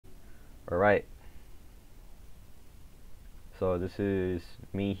Alright, so this is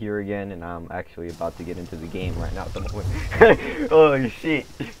me here again, and I'm actually about to get into the game right now. Oh shit,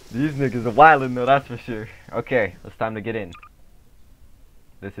 these niggas are wildin' though, that's for sure. Okay, it's time to get in.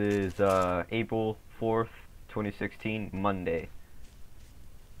 This is April 4th, 2016, Monday.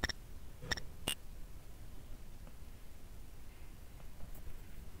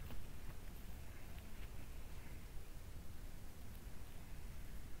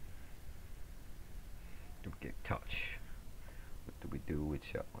 Don't get touched. What do we do with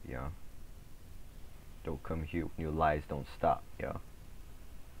y'all, yeah? Don't come here when your lies don't stop, yeah?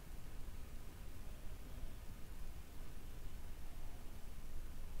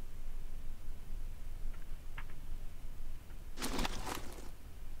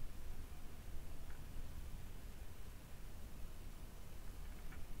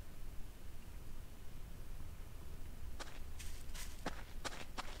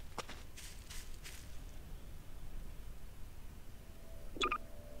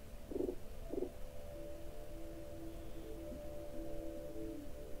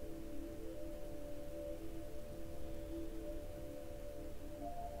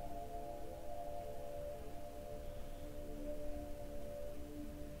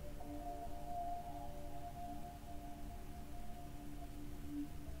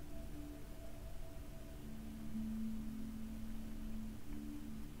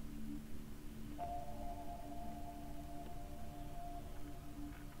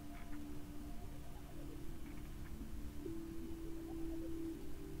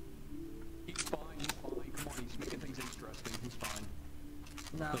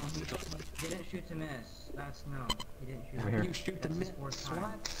 No, he didn't shoot to miss. That's no. He didn't shoot to You miss. shoot the miss.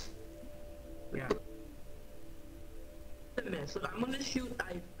 What? Yeah. The miss. Look, I'm gonna shoot.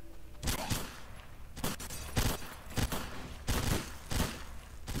 Yeah,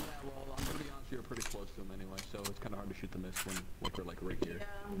 well, I'm gonna be honest. You're pretty close to him anyway, so it's kind of hard to shoot the miss when we're like right here.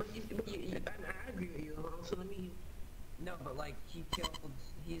 Yeah, but I agree with you. So let me. No, but like he killed.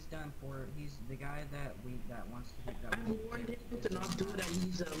 He's done for. He's the guy that wants to hit that. I warned him to not do that.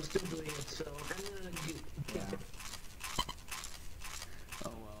 He's still doing it. So I'm gonna do. Yeah.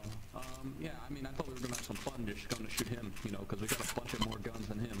 Oh well. Yeah. I mean, I thought we were gonna have some fun just going to shoot him. You know, because we got a bunch of more guns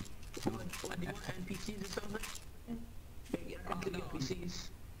than him. What, do you want NPCs or something? Maybe I can do NPCs.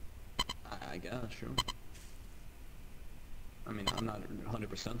 I guess, sure. I mean, I'm not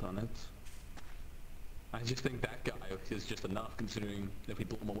 100% on it. I just think that guy is just enough, considering if we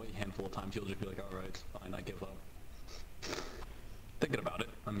blow him away a handful of times, he'll just be like, alright, it's fine, I give up. Thinking about it,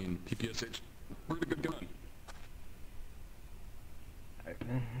 I mean, PPS-6, pretty good gun.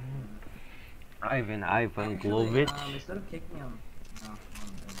 Ivan Glovich. Instead of kicking him, no.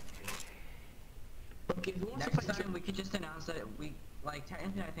 Okay, who wants to Next fight time we could just announce that we, like,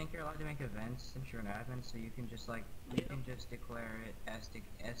 technically I think you're allowed to make events since you're an admin, so you can just, like, you can just declare it as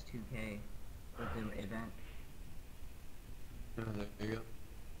S2K for the event. There you go.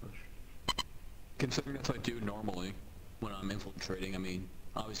 Considering that's what I do normally when I'm infiltrating, I mean,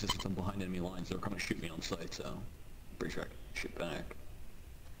 obviously since I'm behind enemy lines, they're gonna shoot me on sight, so I'm pretty sure I can shoot back.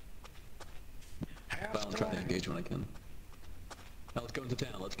 But I'll try to engage when I can. Now let's go into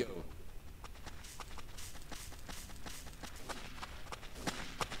town, let's go.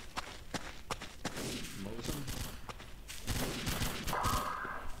 Mosum.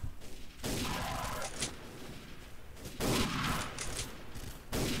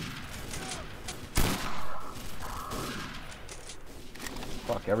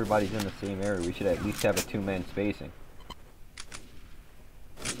 Fuck, everybody's in the same area. We should at least have a 2-man spacing.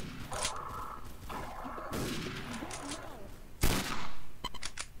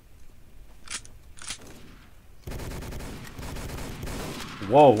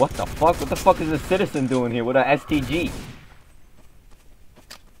 Whoa, what the fuck? What the fuck is this citizen doing here with a STG?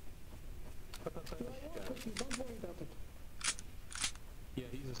 Yeah,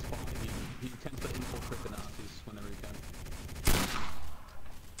 he's a spy. He tends to infiltrate the Nazis whenever he can.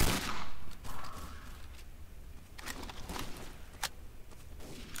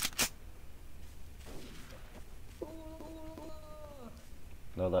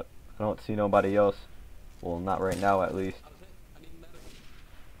 No, that I don't see nobody else. Well, not right now, at least.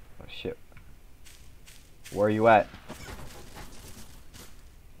 Oh shit. Where are you at?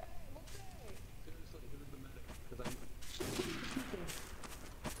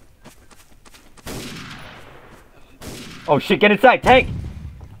 Oh shit, get inside! Tank!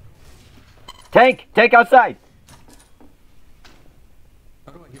 Tank! Tank outside!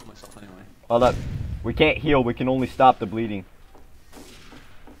 How do I heal myself anyway? Hold up. We can't heal, we can only stop the bleeding.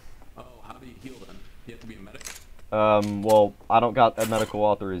 Oh, how do you heal then? You have to be a medic? Well, I don't got a medical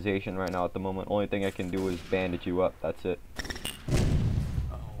authorization right now at the moment. Only thing I can do is bandage you up. That's it.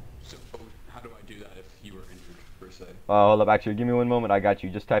 Oh, so how do I do that if you were injured, per se? Hold up, actually, give me one moment. I got you.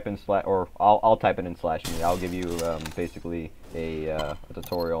 Just type in slash, or I'll type it in slash me. I'll give you, basically a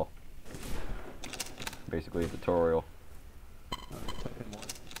tutorial. Basically a tutorial. Type in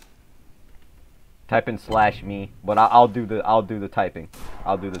what? Type in slash me, but I'll do the typing.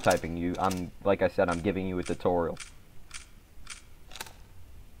 I'll do the typing. Like I said, I'm giving you a tutorial.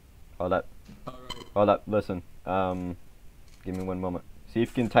 Hold up. Alright. Hold up. Listen. Give me one moment. See if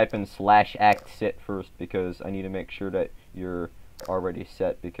you can type in slash act sit first, because I need to make sure that you're already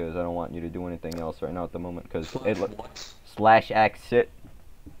set, because I don't want you to do anything else right now at the moment. Because slash act sit.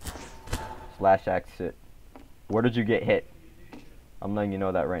 Slash act sit. Where did you get hit? I'm letting you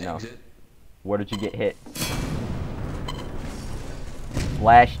know that right now. Where did you get hit?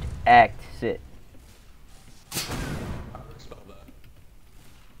 Slash act sit. How do I spell that?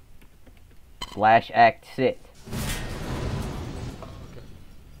 Slash act sit. Oh, okay.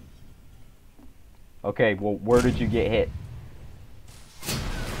 Okay, well, where did you get hit?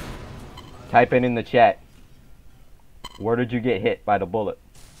 Type it in the chat. Where did you get hit by the bullet?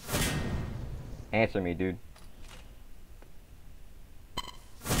 Answer me, dude.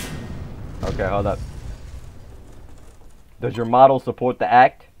 Okay, hold up. Does your model support the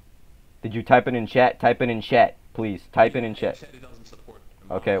act? Did you type it in chat? Type it in chat, please. Type it in chat. It doesn't support.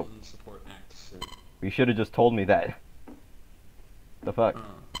 Okay. Doesn't support acts. You should have just told me that. The fuck?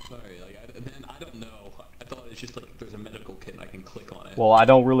 Sorry, like, I don't know. I thought it's just like if there's a medical kit I can click on it. Well, I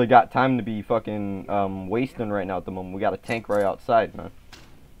don't really got time to be fucking wasting right now at the moment. We got a tank right outside, man.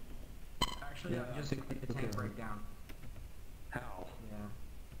 Actually, Yeah, I just I think did the tank breakdown. How? Yeah.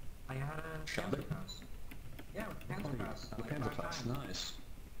 I had a Shot Panzer it? pass. Yeah, with Panzer pass. The Like Panzer 5 pass, times. nice.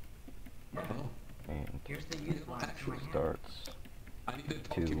 Yeah. Oh. And Here's the used one. It's in my hand. starts. I need to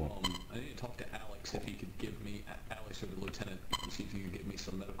talk to I need to talk to Alex if he could give me Alex or the lieutenant and see if he could give me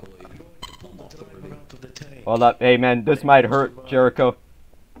some medical aid. Hold up, hey man, this might hurt, Jericho.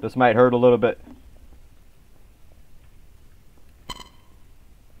 This might hurt a little bit.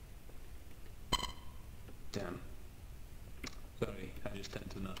 Damn. Sorry, I just tend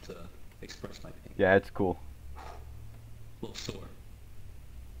to not express my pain. Yeah, it's cool. A little sore.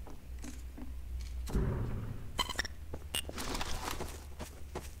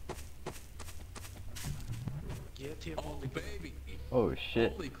 Oh baby! Oh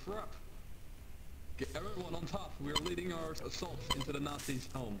shit. Holy crap! Get everyone on top. We're leading our assault into the Nazis'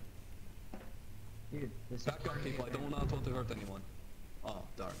 home. Dude, this is Back up, part of the people. I don't event. want to hurt anyone. Oh,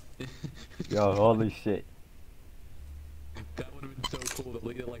 darn. Yo, holy shit. That would have been so cool to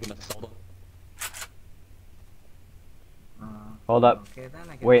lead it like an assault. Hold up. Okay, then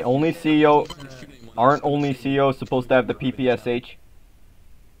I guess Wait, I'll only just- CEO uh, aren't only CEOs supposed to have the PPSH?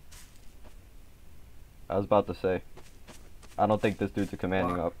 I was about to say. I don't think this dude's a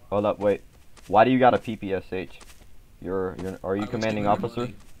commanding What? op. Hold up, wait. Why do you got a PPSH? Are you I was commanding giving him officer?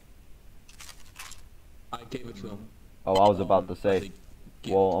 money. I gave it to him. Oh, I was about to I say. think-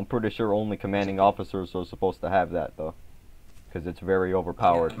 yeah. Well, I'm pretty sure only commanding officers are supposed to have that though, because it's very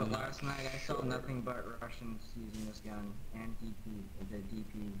overpowered. But last night I saw nothing but Russians using this gun and the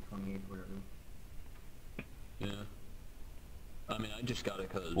DP-28 whatever. Yeah. I mean, I just got it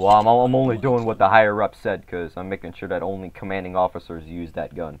because... Well, I'm only doing what the higher up said, because I'm making sure that only commanding officers use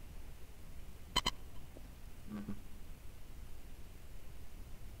that gun. Mhm.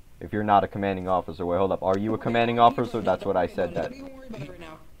 If you're not a commanding officer, wait, hold up. Are you a commanding officer? That's what I said. That. Don't even worry about it right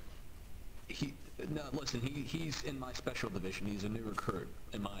now. No, listen, he's in my special division. He's a new recruit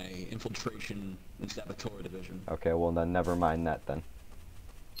in my infiltration and saboteur division. Okay, well then never mind that then.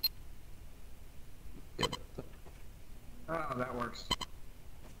 Yep. Oh, that works.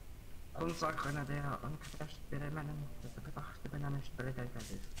 Unser Grenadier und Experimenten des betrachteten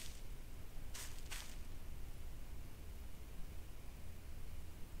Streitkreises.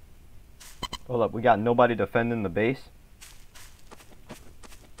 Hold up, we got nobody defending the base?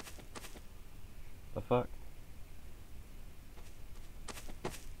 The fuck?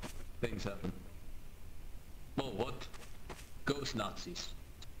 Things happen. Whoa, what? Ghost Nazis.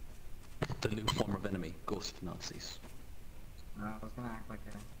 The new form of enemy, ghost Nazis. I was gonna act like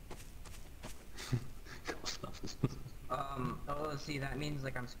that. Ghost Nazis. Oh, let's see, that means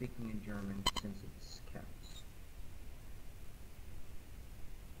like I'm speaking in German since it's caps.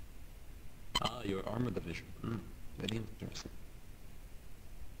 Ah, your armor division. Very interesting.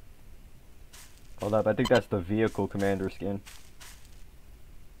 Hold up, I think that's the vehicle commander skin.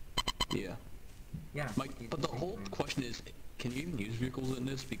 Yeah. Yeah. Mike, he's but the speaking whole German. question is can you even use vehicles in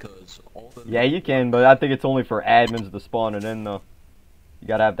this? Because all the... Yeah, you can, but I think it's only for admins to spawn it in, though. You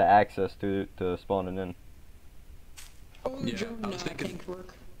gotta have the access to spawn it in. Oh, Yeah, Joe, I was thinking... tank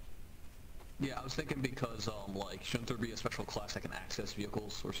work. Yeah, I was thinking because, like, shouldn't there be a special class that can access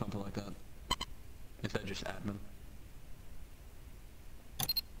vehicles or something like that? Instead of just admin?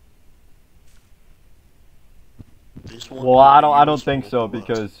 Well, I don't think so,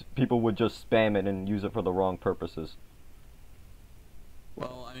 because people would just spam it and use it for the wrong purposes.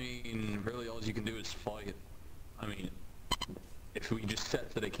 Well, I mean, really all you can do is fight. I mean, if we just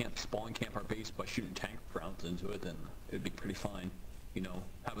set that they can't spawn camp our base by shooting tank rounds into it, then it'd be pretty fine. You know,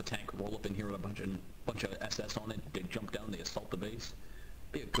 have a tank roll up in here with a bunch of SS on it, they jump down, they assault the base.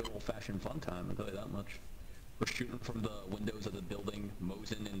 Be a good old-fashioned fun time, I'll tell you that much. We're shooting from the windows of the building,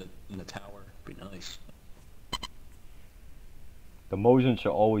 mosing in the tower. Be nice. The Mosin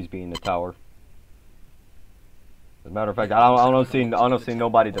should always be in the tower. As a matter of fact, I don't see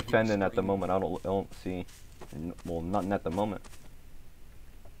nobody defending at the moment. I don't see, well, nothing at the moment.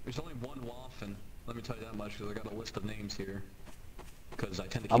 There's only one WAF, and let me tell you that much because I got a list of names here. Because I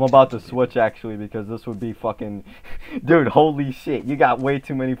tend to keep I'm about to switch actually because this would be fucking, dude. Holy shit, you got way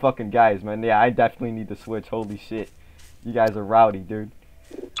too many fucking guys, man. Yeah, I definitely need to switch. Holy shit, you guys are rowdy, dude.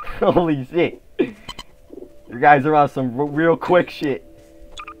 Holy shit. You guys are on some real quick shit.